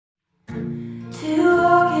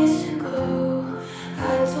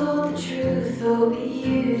but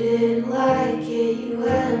you didn't like it, you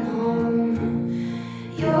went home.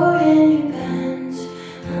 You're in your Benz,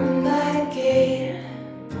 I'm back gate.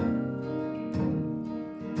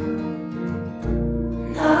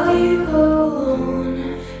 Now you go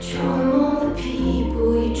alone, charm all the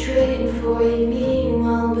people you trade for. You mean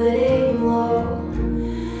well, but aim low,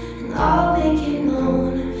 and I'll make it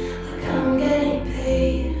known like I'm getting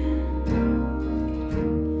paid.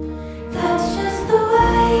 That's just the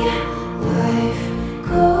way life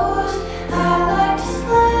goes. I like to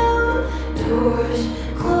slam doors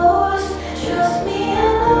closed. Trust me, I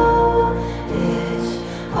know it's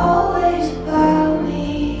always about me.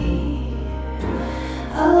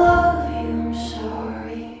 I love you, I'm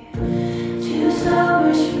sorry. 2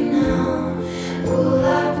 summers from now, we'll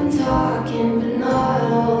have been talking, but not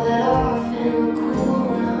all that often. We're cool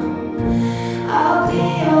now. I'll be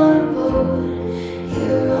on a boat,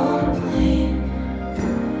 you're on a plane,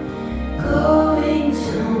 going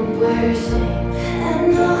somewhere safe.